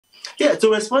Yeah,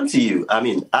 to respond to you, I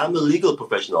mean, I'm a legal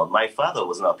professional. My father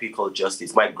was an appeal court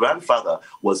justice. My grandfather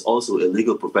was also a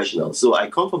legal professional. So I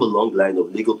come from a long line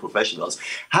of legal professionals.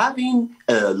 Having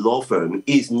a law firm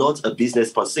is not a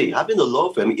business per se. Having a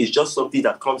law firm is just something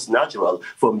that comes natural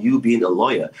from you being a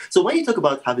lawyer. So when you talk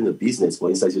about having a business,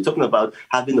 for instance, you're talking about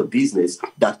having a business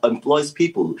that employs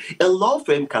people. A law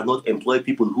firm cannot employ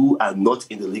people who are not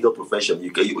in the legal profession.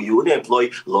 You only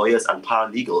employ lawyers and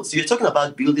paralegals. So you're talking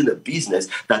about building a business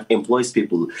that employs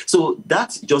people. So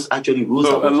that just actually rules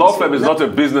out. So a law firm is not a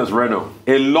business, Reno.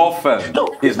 A law firm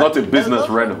is not a business,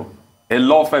 Reno. A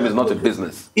law firm is not a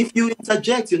business. If you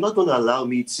interject, you're not going to allow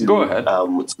me to go ahead.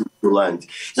 To land.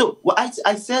 So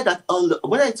I said that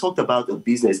when I talked about a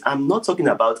business, I'm not talking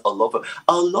about a law firm.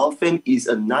 A law firm is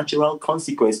a natural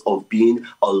consequence of being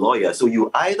a lawyer. So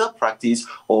you either practice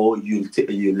or you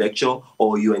lecture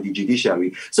or you're in the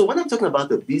judiciary. So when I'm talking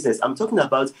about a business, I'm talking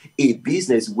about a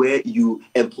business where you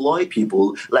employ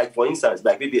people. Like for instance,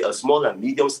 like maybe a small and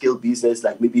medium scale business,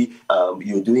 like maybe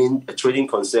you're doing a trading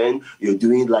concern, you're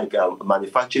doing like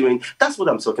manufacturing. That's what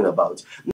I'm talking about.